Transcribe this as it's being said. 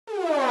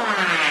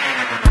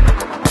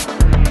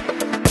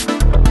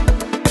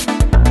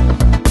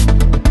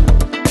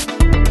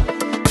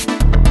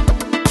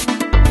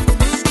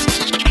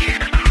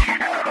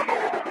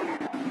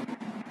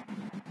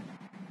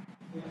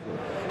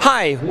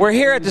Hi, we're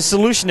here at the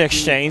Solution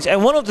Exchange,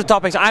 and one of the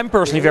topics I'm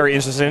personally very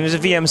interested in is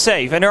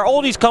VMsafe. And there are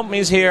all these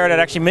companies here that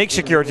actually make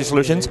security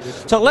solutions.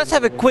 So let's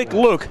have a quick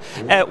look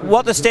at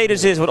what the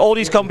status is, what all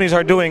these companies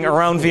are doing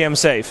around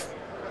VMsafe.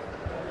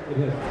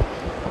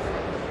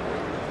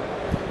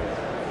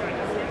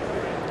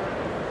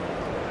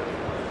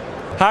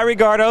 Hi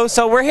Ricardo,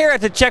 so we're here at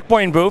the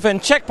Checkpoint booth,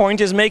 and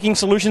Checkpoint is making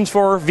solutions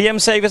for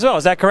VMsafe as well,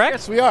 is that correct?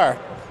 Yes, we are.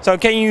 So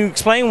can you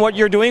explain what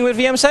you're doing with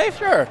VMsafe?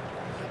 Sure.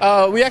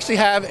 We actually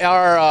have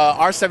our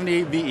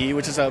R70VE,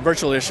 which is a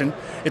virtual edition.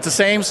 It's the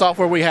same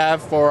software we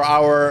have for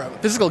our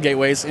physical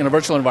gateways in a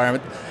virtual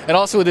environment, and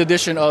also with the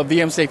addition of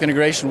VMsafe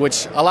integration,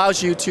 which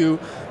allows you to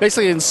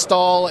basically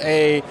install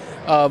a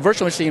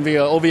virtual machine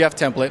via OVF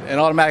template and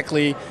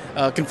automatically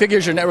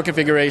configures your network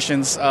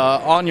configurations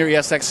on your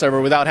ESX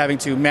server without having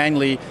to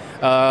manually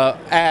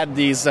add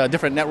these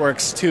different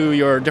networks to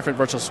your different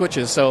virtual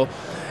switches. So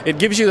it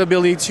gives you the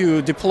ability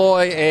to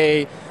deploy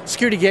a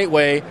security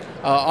gateway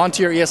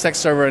onto your ESX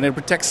server, and it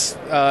protects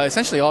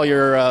essentially all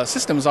your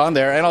systems on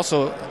there and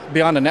also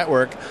beyond the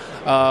network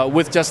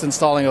with just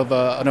installing of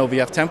an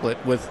OVF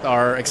template with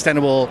our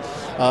extendable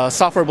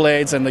software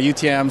blades and the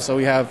UTM. So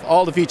we have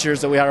all the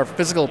features that our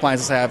physical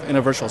appliances have in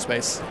a virtual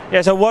space.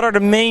 Yeah, so what are the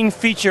main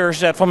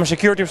features that from a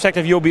security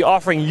perspective you'll be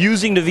offering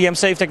using the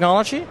VMsafe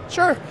technology?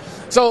 Sure.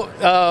 So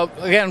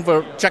again,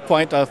 for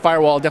Checkpoint,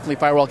 firewall, definitely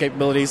firewall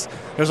capabilities.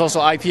 There's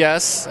also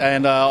IPS,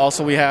 and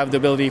also we have the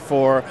ability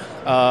for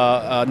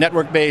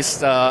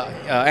network-based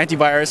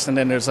antivirus, and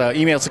then there's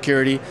email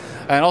security,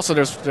 and also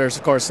there's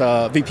of course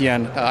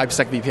VPN,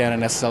 IPsec VPN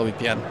and SSL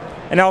VPN.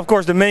 And now of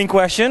course the main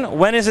question,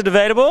 when is it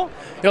available?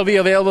 It'll be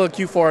available in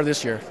Q4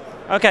 this year.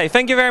 Okay,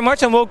 thank you very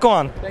much, and we'll go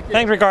on. Thank you.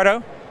 Thanks,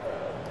 Ricardo.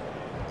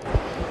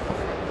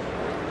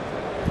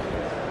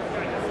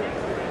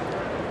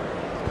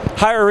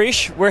 Hi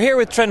Harish, we're here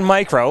with Trend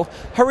Micro.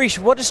 Harish,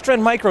 what is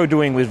Trend Micro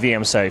doing with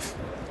VMsafe?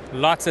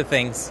 Lots of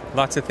things,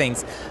 lots of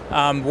things.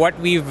 What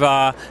we've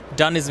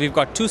done is we've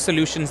got two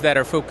solutions that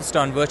are focused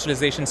on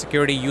virtualization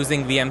security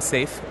using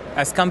VMsafe.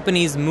 As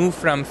companies move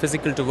from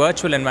physical to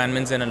virtual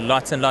environments, and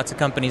lots of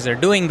companies are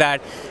doing that,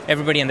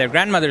 everybody and their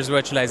grandmother is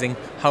virtualizing.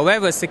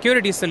 However,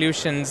 security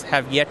solutions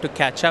have yet to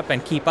catch up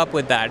and keep up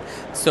with that.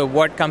 So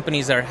what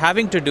companies are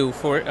having to do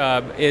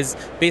is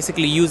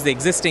basically use the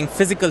existing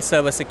physical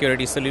server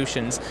security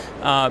solutions.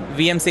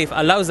 VMsafe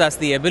allows us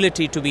the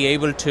ability to be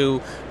able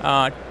to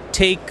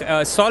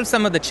solve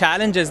some of the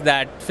challenges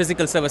that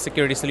physical server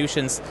security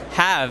solutions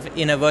have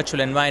in a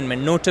virtual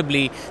environment,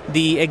 notably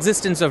the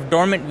existence of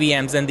dormant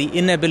VMs and the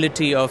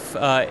inability of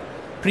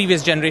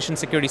previous generation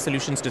security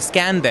solutions to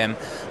scan them,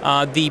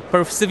 the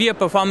severe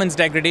performance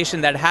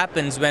degradation that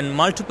happens when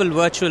multiple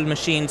virtual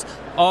machines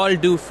all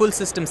do full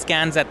system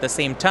scans at the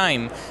same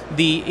time,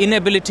 the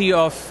inability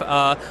of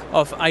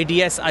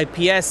IDS,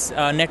 IPS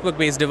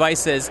network-based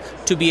devices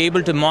to be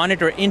able to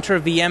monitor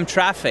inter-VM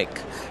traffic,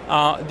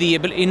 the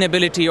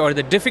inability or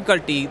the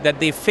difficulty that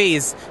they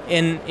face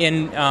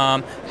in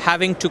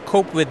having to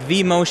cope with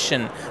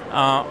vMotion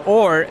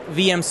or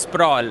VM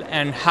sprawl,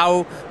 and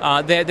how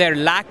their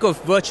lack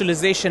of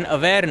virtualization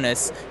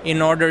awareness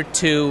in order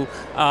to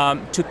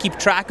keep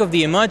track of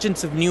the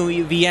emergence of new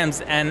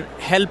VMs and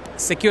help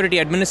security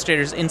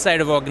administrators inside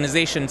of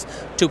organizations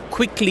to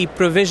quickly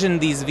provision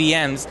these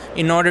VMs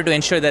in order to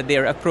ensure that they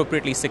are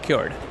appropriately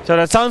secured. So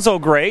that sounds so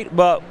great,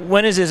 but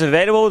when is this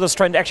available? Does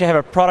Trend actually have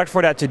a product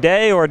for that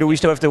today, or do we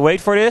still have to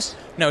wait for this?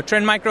 No,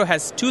 Trend Micro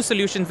has two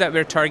solutions that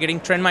we're targeting.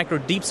 Trend Micro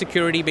Deep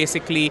Security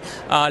basically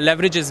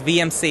leverages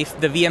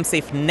the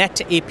VMsafe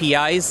Net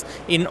APIs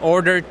in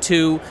order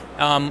to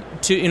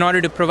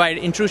provide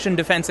intrusion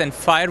defense and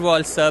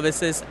firewall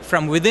services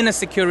from within a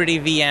security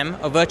VM,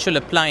 a virtual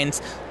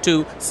appliance,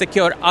 to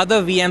secure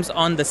other VMs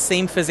on the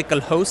same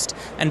physical host.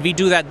 And we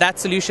do that. That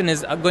solution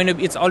is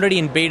it's already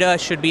in beta,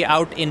 should be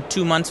out in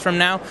 2 months from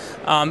now.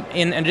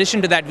 In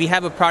addition to that, we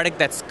have a product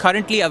that's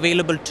currently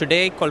available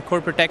today called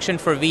Core Protection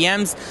for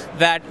VMs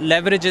that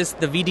leverages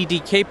the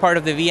VDDK part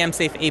of the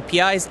VMsafe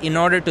APIs in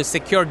order to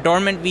secure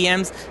dormant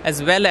VMs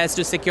as well as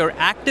to secure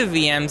active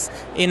VMs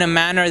in a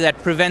manner that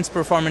prevents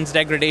performance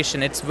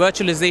degradation. It's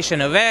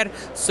virtualization aware,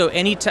 so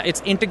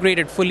it's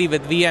integrated fully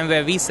with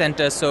VMware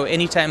vCenter, so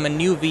anytime a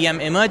new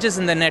VM emerges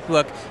in the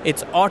network,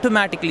 it's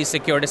automatically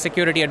secured. A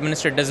security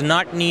administrator does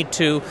not need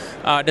to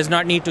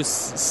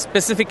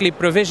specifically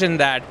provision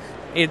that.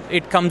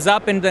 It comes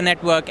up in the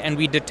network and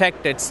we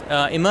detect its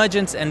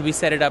emergence and we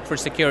set it up for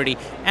security.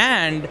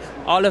 And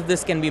all of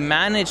this can be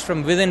managed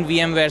from within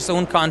VMware's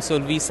own console,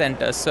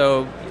 vCenter.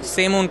 So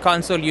same own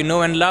console you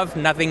know and love,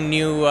 nothing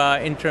new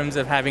in terms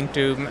of having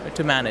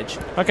to manage.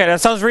 Okay, that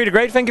sounds really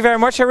great. Thank you very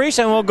much, Harish,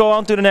 and we'll go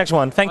on to the next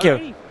one. Thank you.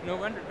 Alrighty. No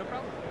problem.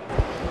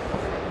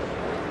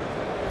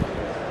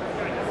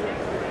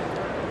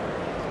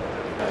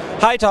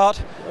 Hi, Todd.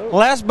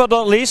 Last but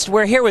not least,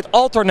 we're here with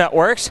Altor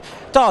Networks.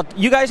 Todd,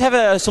 you guys have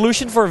a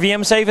solution for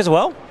VMsafe as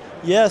well?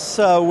 Yes,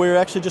 we're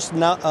actually just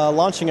now,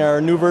 launching our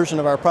new version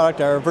of our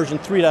product, our version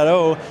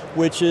 3.0,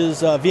 which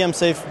is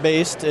VMsafe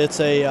based. It's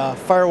a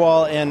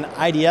firewall and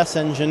IDS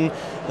engine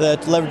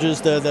that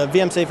leverages the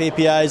VMsafe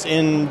APIs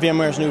in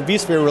VMware's new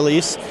vSphere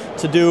release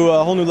to do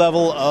a whole new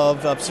level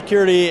of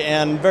security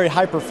and very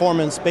high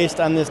performance based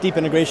on this deep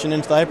integration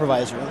into the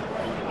hypervisor.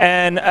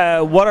 And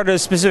what are the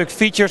specific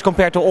features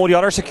compared to all the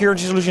other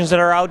security solutions that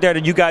are out there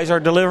that you guys are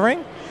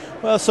delivering?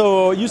 Well,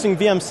 so using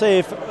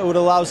VMsafe, what it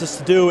allows us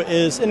to do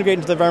is integrate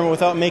into the environment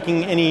without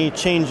making any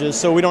changes.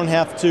 So we don't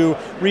have to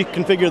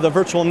reconfigure the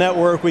virtual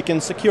network. We can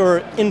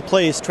secure in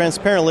place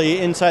transparently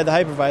inside the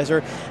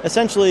hypervisor,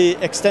 essentially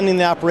extending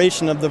the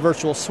operation of the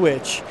virtual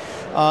switch.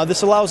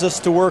 This allows us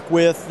to work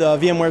with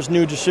VMware's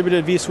new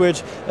distributed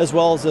vSwitch as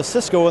well as the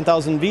Cisco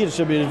 1000V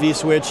distributed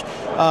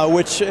vSwitch,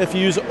 which if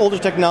you use older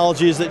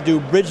technologies that do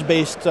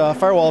bridge-based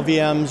firewall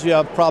VMs, you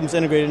have problems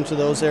integrated into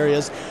those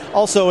areas.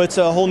 Also, it's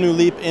a whole new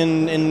leap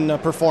in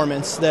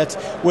performance that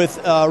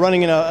with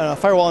running in a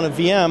firewall in a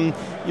VM,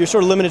 you're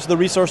sort of limited to the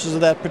resources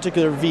of that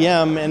particular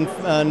VM and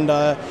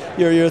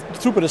your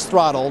throughput is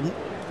throttled.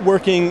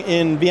 Working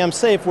in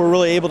VMsafe, we're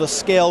really able to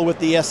scale with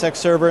the ESX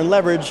server and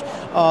leverage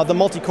the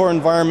multi-core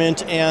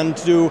environment and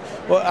do,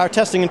 well, our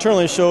testing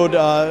internally showed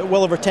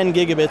well over 10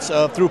 gigabits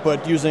of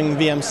throughput using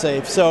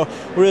VMsafe. So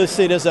we really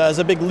see it as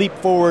a big leap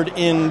forward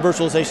in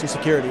virtualization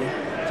security.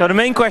 So the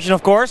main question,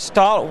 of course,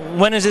 Tal,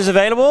 when is this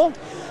available?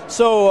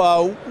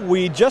 So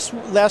we just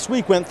last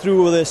week went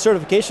through the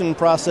certification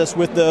process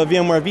with the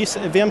VMware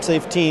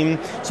VMsafe team.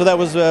 So that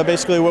was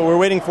basically what we're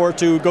waiting for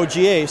to go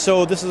GA.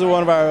 So this is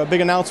one of our big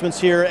announcements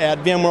here at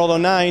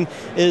VMworld 09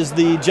 is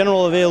the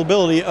general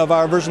availability of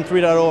our version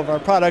 3.0 of our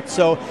product.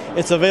 So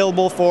it's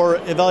available for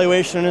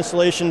evaluation and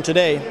installation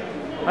today.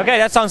 Okay,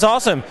 that sounds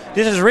awesome.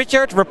 This is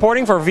Richard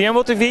reporting for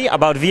VMworld TV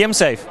about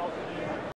VMsafe.